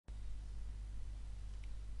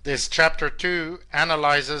This Chapter 2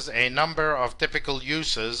 analyzes a number of typical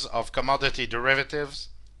uses of commodity derivatives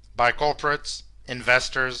by corporates,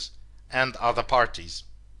 investors, and other parties.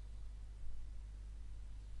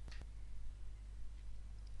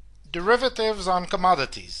 Derivatives on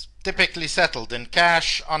commodities, typically settled in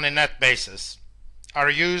cash on a net basis, are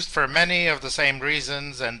used for many of the same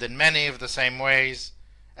reasons and in many of the same ways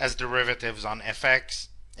as derivatives on FX,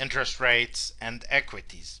 interest rates, and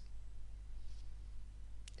equities.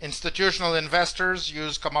 Institutional investors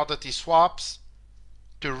use commodity swaps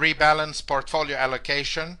to rebalance portfolio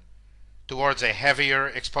allocation towards a heavier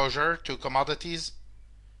exposure to commodities,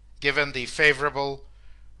 given the favorable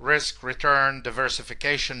risk-return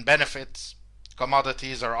diversification benefits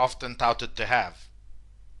commodities are often touted to have.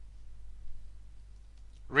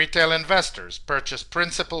 Retail investors purchase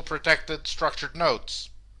principal-protected structured notes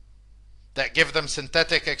that give them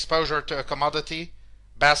synthetic exposure to a commodity,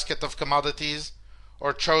 basket of commodities,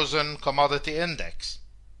 or chosen commodity index.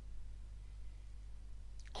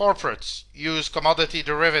 Corporates use commodity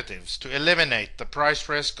derivatives to eliminate the price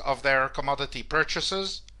risk of their commodity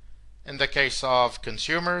purchases in the case of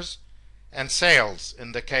consumers and sales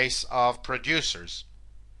in the case of producers,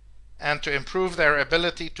 and to improve their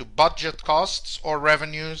ability to budget costs or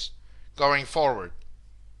revenues going forward.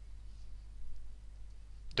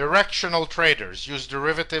 Directional traders use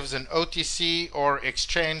derivatives in OTC or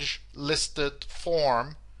exchange-listed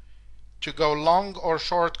form to go long or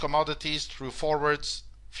short commodities through forwards,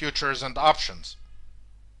 futures, and options.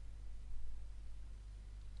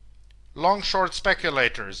 Long-short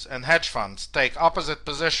speculators and hedge funds take opposite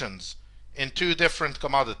positions in two different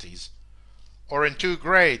commodities, or in two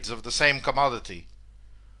grades of the same commodity,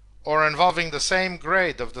 or involving the same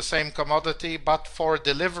grade of the same commodity but for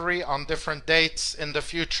delivery on different dates in the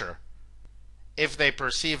future, if they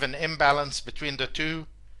perceive an imbalance between the two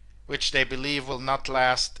which they believe will not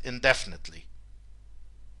last indefinitely.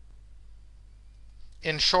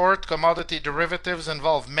 In short, commodity derivatives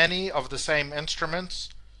involve many of the same instruments,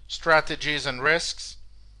 strategies, and risks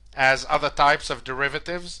as other types of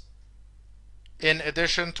derivatives, in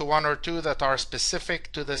addition to one or two that are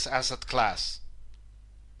specific to this asset class.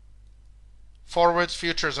 Forwards,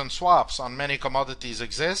 futures, and swaps on many commodities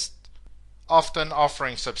exist, often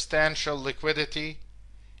offering substantial liquidity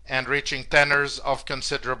and reaching tenors of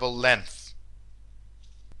considerable length.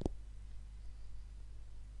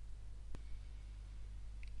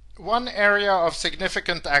 One area of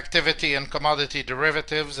significant activity in commodity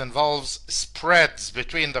derivatives involves spreads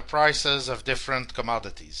between the prices of different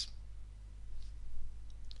commodities.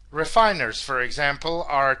 Refiners, for example,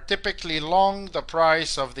 are typically long the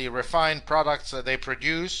price of the refined products that they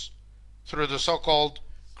produce through the so-called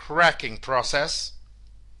cracking process,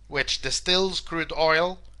 which distills crude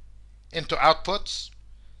oil into outputs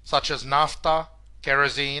such as naphtha,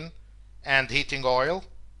 kerosene, and heating oil,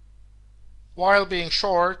 while being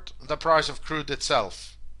short the price of crude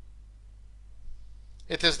itself.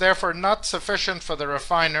 It is therefore not sufficient for the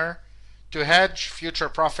refiner to hedge future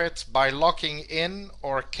profits by locking in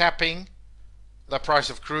or capping the price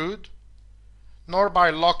of crude, nor by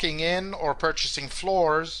locking in or purchasing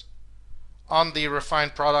floors on the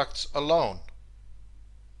refined products alone.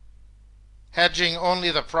 Hedging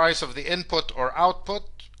only the price of the input or output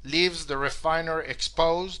leaves the refiner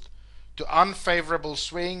exposed to unfavorable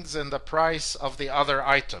swings in the price of the other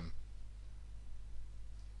item.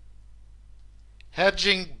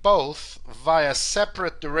 Hedging both via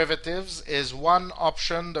separate derivatives is one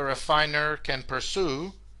option the refiner can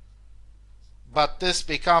pursue, but this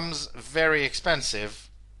becomes very expensive,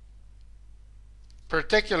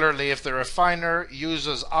 particularly if the refiner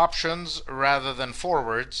uses options rather than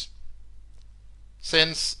forwards,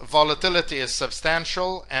 since volatility is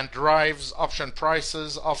substantial and drives option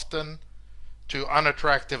prices often to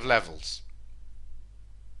unattractive levels.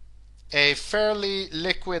 A fairly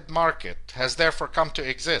liquid market has therefore come to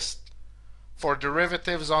exist for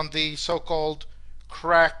derivatives on the so-called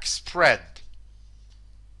crack spread,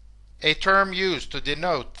 a term used to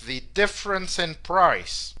denote the difference in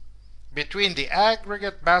price between the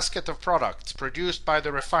aggregate basket of products produced by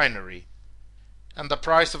the refinery and the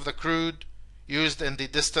price of the crude used in the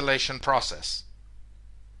distillation process.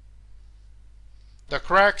 The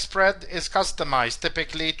crack spread is customized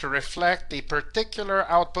typically to reflect the particular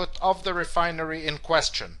output of the refinery in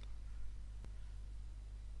question,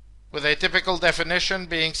 with a typical definition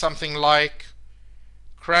being something like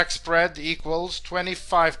crack spread equals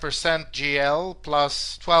 25% GL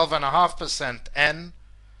plus 12.5% N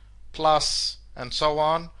plus and so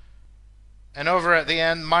on, and over at the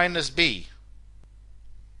end minus B,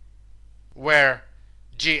 where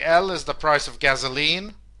GL is the price of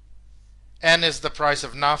gasoline N is the price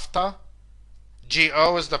of naphtha,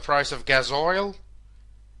 GO is the price of gas oil,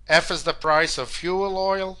 F is the price of fuel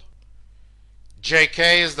oil,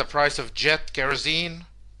 JK is the price of jet kerosene,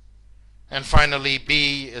 and finally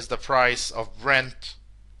B is the price of Brent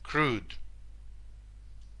crude.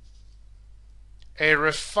 A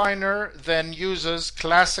refiner then uses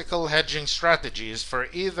classical hedging strategies for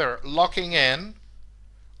either locking in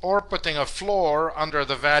or putting a floor under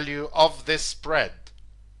the value of this spread,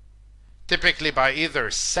 typically by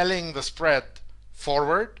either selling the spread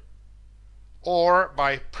forward or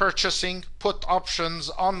by purchasing put options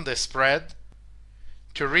on this spread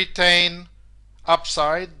to retain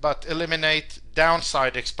upside but eliminate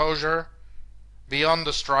downside exposure beyond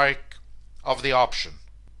the strike of the option.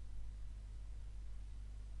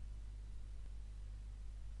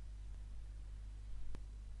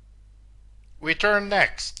 We turn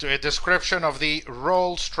next to a description of the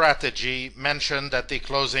roll strategy mentioned at the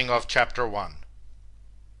closing of Chapter 1.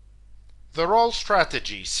 The roll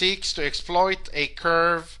strategy seeks to exploit a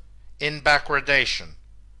curve in backwardation,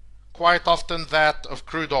 quite often that of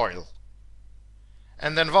crude oil,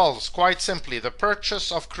 and involves quite simply the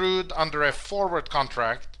purchase of crude under a forward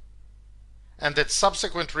contract and its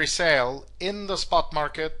subsequent resale in the spot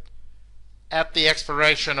market at the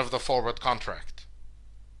expiration of the forward contract.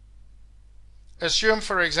 Assume,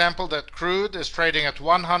 for example, that crude is trading at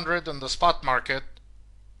 100 in the spot market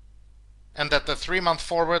and that the 3-month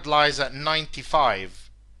forward lies at 95,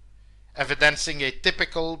 evidencing a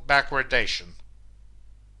typical backwardation.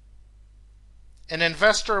 An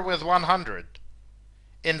investor with 100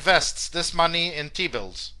 invests this money in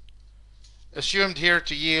T-bills, assumed here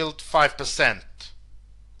to yield 5%,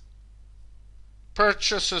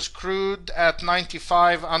 purchases crude at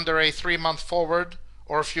 95 under a 3-month forward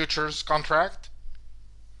or futures contract,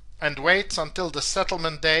 and waits until the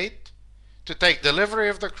settlement date to take delivery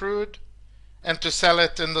of the crude and to sell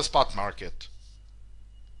it in the spot market.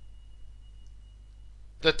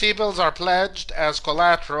 The T-bills are pledged as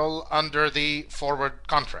collateral under the forward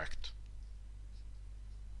contract.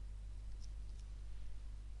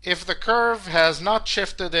 If the curve has not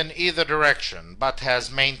shifted in either direction but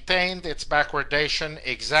has maintained its backwardation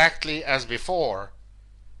exactly as before,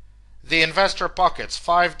 the investor pockets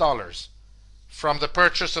 $5 from the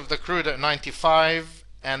purchase of the crude at 95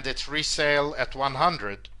 and its resale at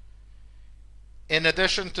 100, in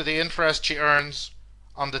addition to the interest she earns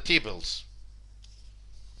on the T-bills.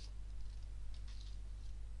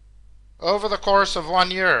 Over the course of 1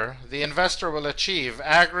 year, the investor will achieve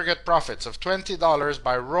aggregate profits of $20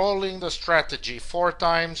 by rolling the strategy 4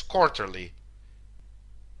 times quarterly,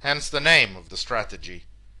 hence the name of the strategy,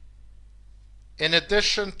 in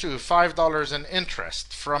addition to $5 in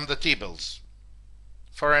interest from the T-bills,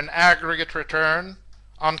 for an aggregate return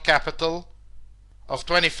on capital of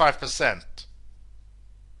 25%,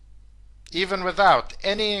 even without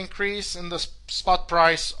any increase in the spot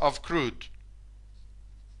price of crude.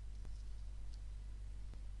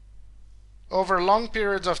 Over long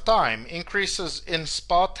periods of time, increases in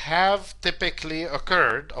spot have typically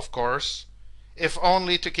occurred, of course, if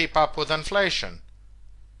only to keep up with inflation,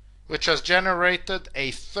 which has generated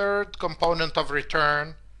a third component of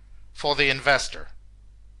return for the investor.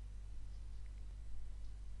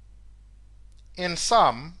 In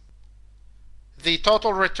sum, the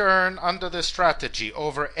total return under this strategy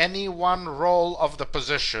over any one roll of the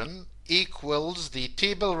position equals the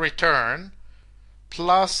T-bill return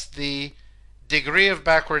plus the degree of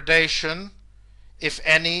backwardation, if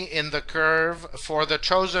any, in the curve for the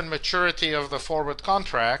chosen maturity of the forward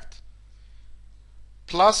contract,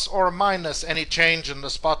 plus or minus any change in the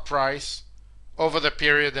spot price over the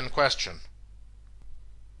period in question.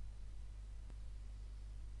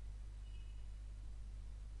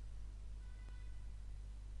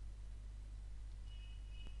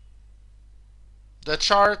 The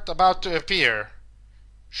chart about to appear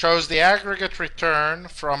shows the aggregate return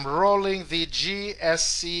from rolling the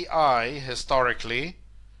GSCI historically,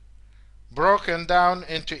 broken down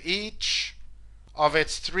into each of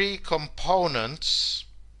its 3 components,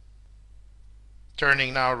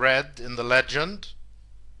 turning now red in the legend,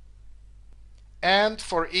 and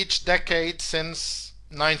for each decade since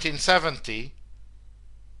 1970,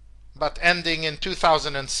 but ending in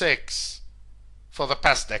 2006 for the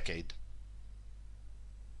past decade.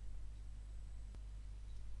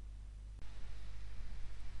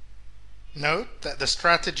 Note that the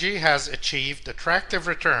strategy has achieved attractive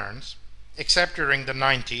returns, except during the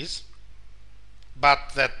 90s,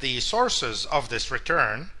 but that the sources of this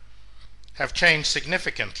return have changed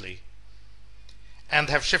significantly and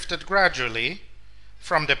have shifted gradually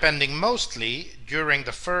from depending mostly during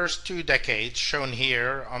the first 2 decades shown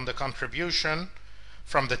here on the contribution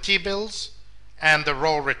from the T-bills and the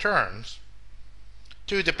roll returns,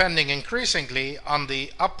 to depending increasingly on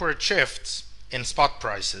the upward shifts in spot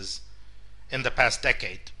prices in the past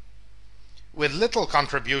decade, with little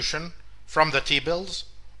contribution from the T-bills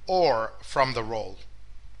or from the roll.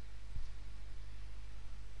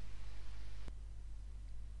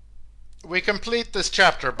 We complete this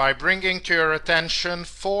chapter by bringing to your attention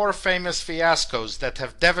 4 famous fiascos that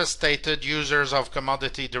have devastated users of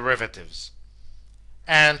commodity derivatives,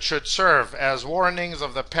 and should serve as warnings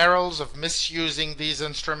of the perils of misusing these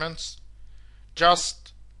instruments,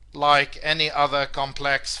 just like any other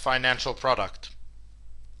complex financial product.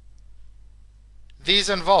 These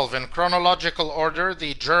involve, in chronological order,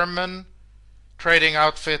 the German trading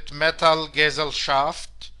outfit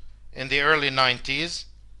Metallgesellschaft in the early 90s,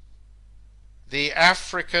 the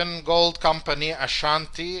African gold company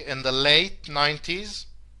Ashanti in the late 90s,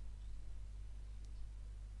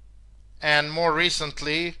 and more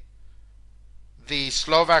recently the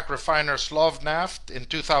Slovak refiner Slovnaft in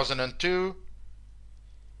 2002,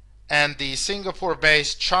 and the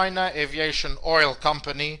Singapore-based China Aviation Oil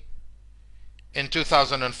Company in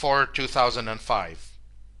 2004-2005.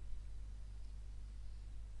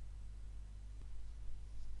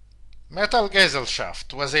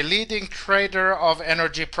 Metallgesellschaft was a leading trader of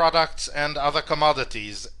energy products and other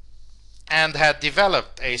commodities, and had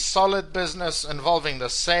developed a solid business involving the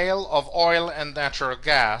sale of oil and natural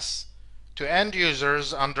gas to end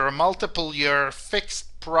users under multiple-year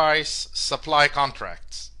fixed-price supply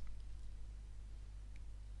contracts.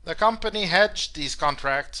 The company hedged these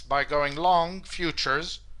contracts by going long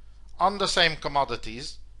futures on the same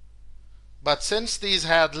commodities, but since these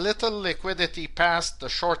had little liquidity past the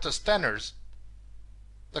shortest tenors,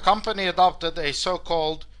 the company adopted a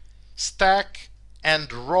so-called stack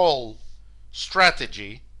and roll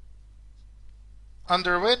strategy,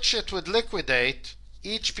 under which it would liquidate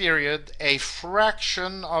each period a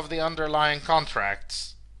fraction of the underlying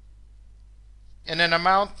contracts in an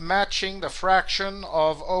amount matching the fraction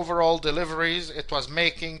of overall deliveries it was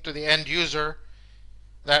making to the end user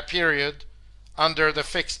that period under the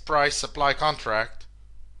fixed price supply contract,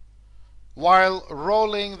 while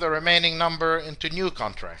rolling the remaining number into new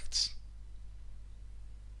contracts.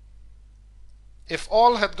 If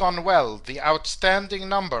all had gone well, the outstanding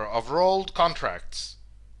number of rolled contracts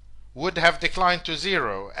would have declined to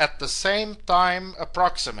 0 at the same time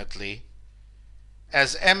approximately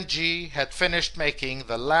as MG had finished making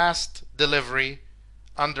the last delivery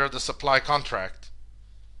under the supply contract,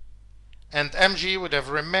 and MG would have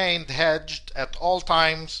remained hedged at all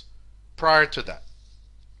times prior to that.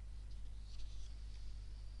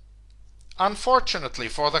 Unfortunately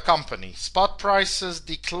for the company, spot prices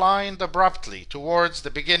declined abruptly towards the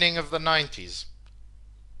beginning of the 90s,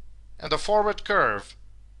 and the forward curve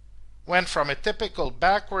went from a typical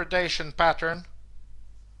backwardation pattern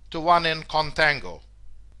to one in contango.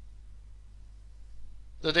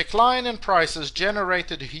 The decline in prices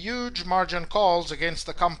generated huge margin calls against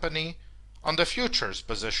the company on the futures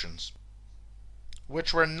positions,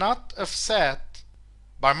 which were not offset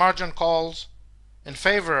by margin calls in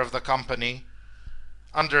favor of the company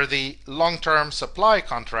under the long-term supply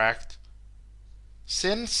contract,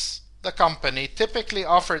 since the company typically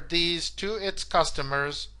offered these to its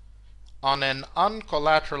customers on an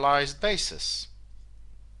uncollateralized basis.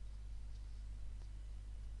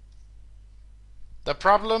 The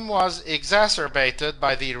problem was exacerbated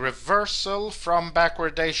by the reversal from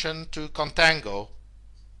backwardation to contango,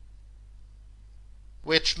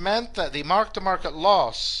 which meant that the mark-to-market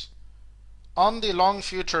loss on the long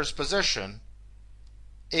futures position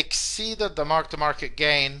exceeded the mark-to-market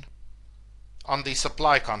gain on the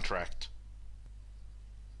supply contract.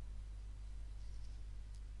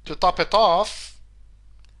 To top it off,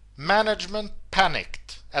 management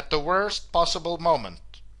panicked at the worst possible moment,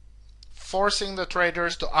 forcing the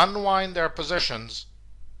traders to unwind their positions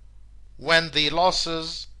when the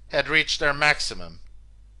losses had reached their maximum,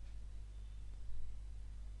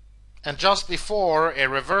 and just before a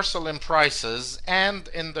reversal in prices and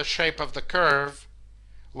in the shape of the curve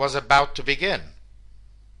was about to begin.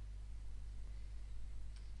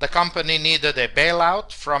 The company needed a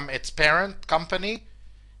bailout from its parent company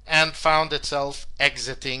and found itself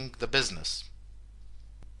exiting the business.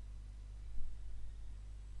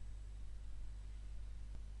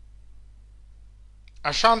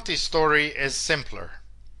 Ashanti's story is simpler,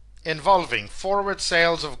 involving forward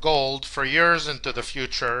sales of gold for years into the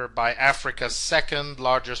future by Africa's second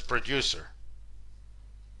largest producer.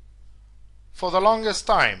 For the longest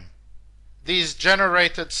time, These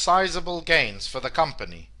generated sizable gains for the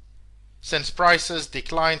company, since prices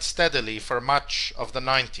declined steadily for much of the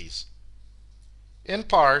 90s, in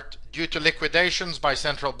part due to liquidations by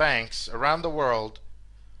central banks around the world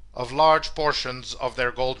of large portions of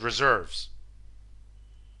their gold reserves.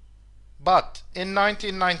 But in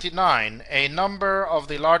 1999, a number of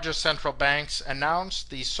the largest central banks announced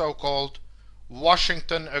the so-called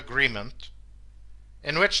Washington Agreement,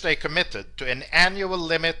 in which they committed to an annual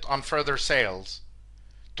limit on further sales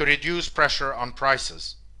to reduce pressure on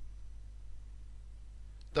prices.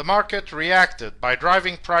 The market reacted by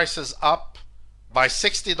driving prices up by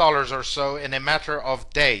 $60 or so in a matter of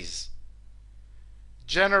days,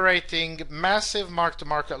 generating massive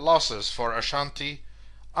mark-to-market losses for Ashanti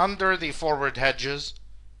under the forward hedges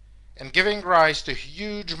and giving rise to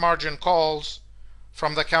huge margin calls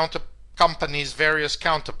from the company's various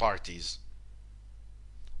counterparties.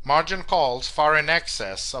 Margin calls far in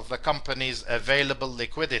excess of the company's available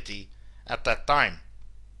liquidity at that time.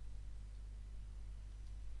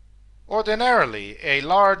 Ordinarily, a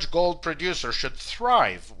large gold producer should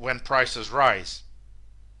thrive when prices rise.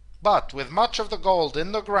 But with much of the gold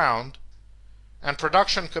in the ground and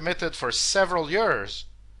production committed for several years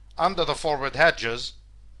under the forward hedges,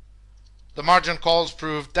 the margin calls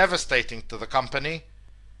proved devastating to the company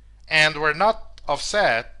and were not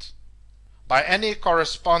offset by any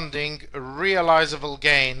corresponding realizable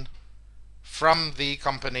gain from the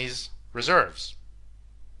company's reserves,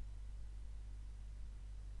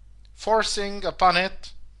 forcing upon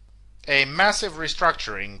it a massive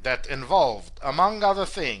restructuring that involved, among other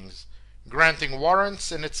things, granting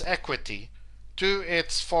warrants in its equity to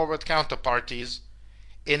its forward counterparties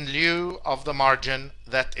in lieu of the margin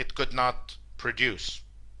that it could not produce.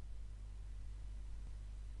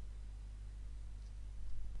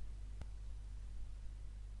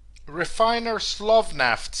 Refiner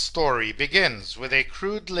Slovnaft's story begins with a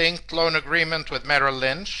crude-linked loan agreement with Merrill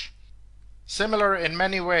Lynch, similar in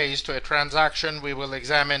many ways to a transaction we will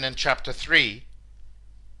examine in Chapter 3,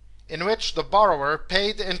 in which the borrower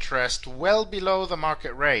paid interest well below the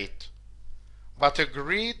market rate, but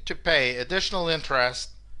agreed to pay additional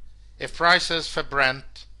interest if prices for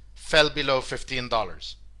Brent fell below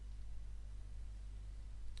 $15.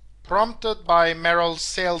 Prompted by Merrill's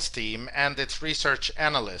sales team and its research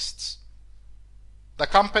analysts, the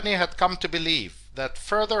company had come to believe that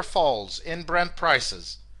further falls in Brent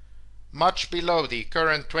prices, much below the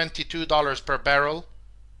current $22 per barrel,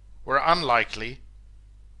 were unlikely,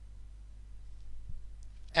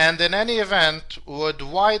 and in any event would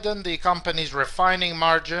widen the company's refining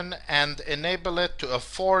margin and enable it to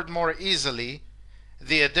afford more easily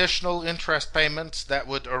the additional interest payments that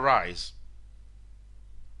would arise.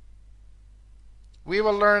 We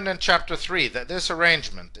will learn in Chapter 3 that this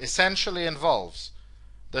arrangement essentially involves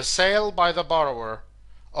the sale by the borrower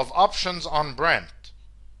of options on Brent,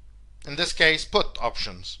 in this case put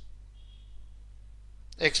options,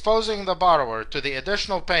 exposing the borrower to the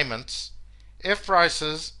additional payments if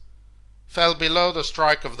prices fell below the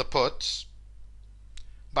strike of the puts,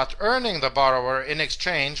 but earning the borrower in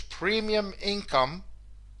exchange premium income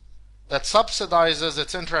that subsidizes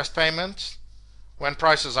its interest payments when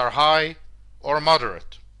prices are high or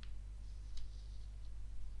moderate.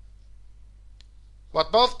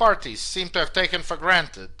 What both parties seem to have taken for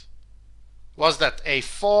granted was that a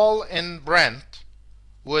fall in Brent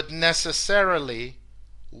would necessarily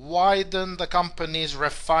widen the company's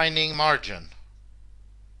refining margin.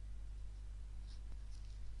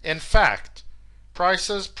 In fact,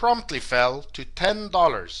 prices promptly fell to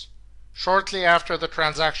 $10 shortly after the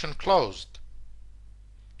transaction closed,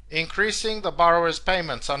 increasing the borrower's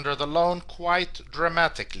payments under the loan quite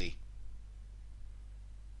dramatically.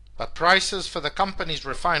 But prices for the company's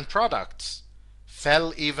refined products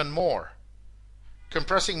fell even more,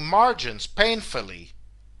 compressing margins painfully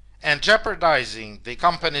and jeopardizing the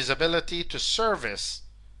company's ability to service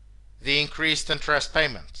the increased interest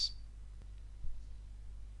payments.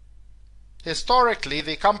 Historically,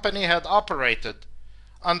 the company had operated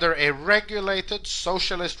under a regulated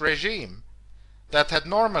socialist regime that had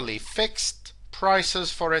normally fixed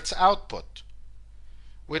prices for its output,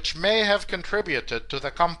 which may have contributed to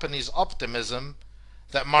the company's optimism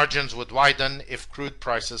that margins would widen if crude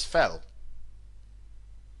prices fell.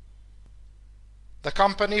 The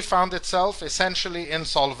company found itself essentially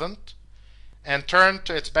insolvent and turned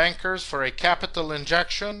to its bankers for a capital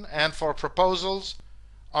injection and for proposals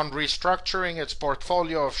on restructuring its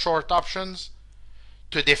portfolio of short options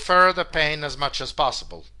to defer the pain as much as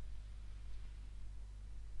possible.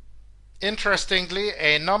 Interestingly,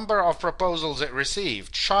 a number of proposals it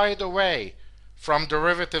received shied away from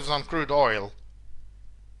derivatives on crude oil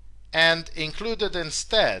and included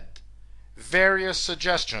instead various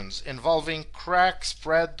suggestions involving crack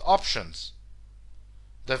spread options,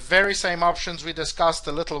 the very same options we discussed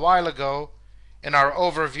a little while ago in our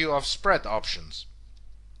overview of spread options.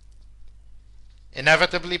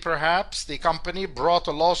 Inevitably, perhaps, the company brought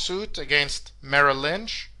a lawsuit against Merrill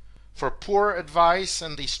Lynch for poor advice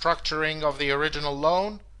in the structuring of the original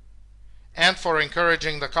loan and for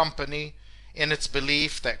encouraging the company in its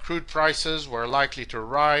belief that crude prices were likely to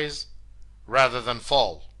rise rather than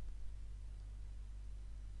fall.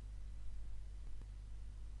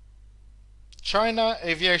 China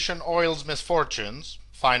Aviation Oil's misfortunes,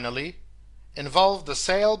 finally, involved the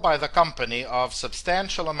sale by the company of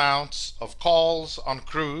substantial amounts of calls on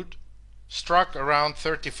crude, struck around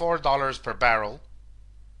 $34 per barrel,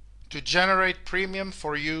 to generate premium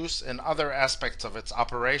for use in other aspects of its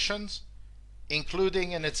operations,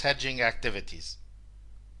 including in its hedging activities.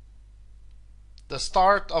 The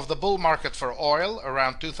start of the bull market for oil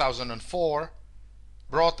around 2004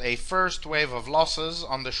 brought a first wave of losses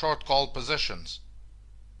on the short call positions,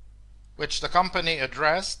 which the company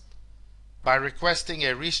addressed by requesting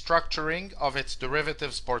a restructuring of its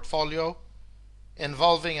derivatives portfolio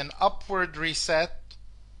involving an upward reset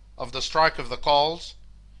of the strike of the calls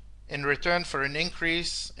in return for an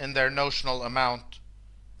increase in their notional amount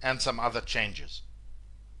and some other changes.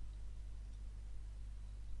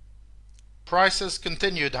 Prices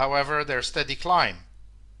continued, however, their steady climb,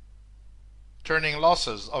 turning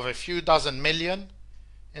losses of a few dozen million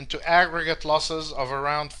into aggregate losses of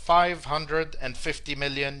around $550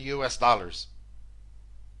 million US.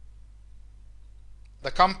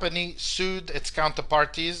 The company sued its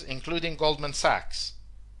counterparties, including Goldman Sachs,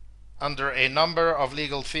 under a number of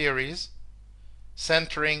legal theories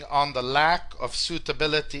centering on the lack of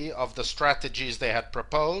suitability of the strategies they had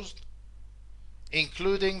proposed,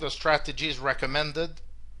 including the strategies recommended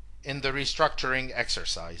in the restructuring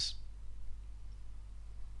exercise.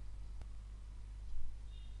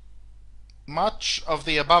 Much of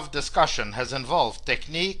the above discussion has involved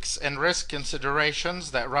techniques and risk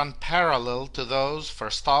considerations that run parallel to those for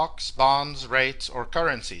stocks, bonds, rates, or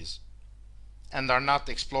currencies, and are not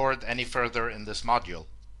explored any further in this module.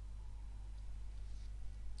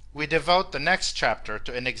 We devote the next chapter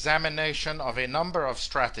to an examination of a number of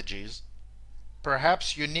strategies,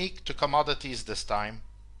 perhaps unique to commodities this time,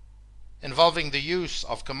 involving the use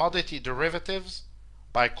of commodity derivatives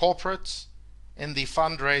by corporates in the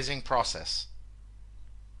fundraising process.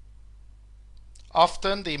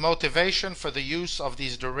 Often the motivation for the use of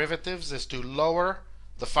these derivatives is to lower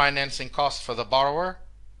the financing cost for the borrower,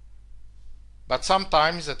 but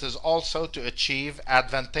sometimes it is also to achieve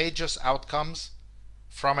advantageous outcomes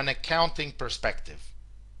from an accounting perspective.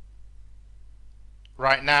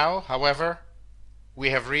 Right now, however, we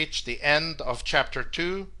have reached the end of Chapter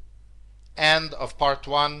 2 and of Part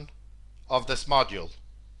 1 of this module.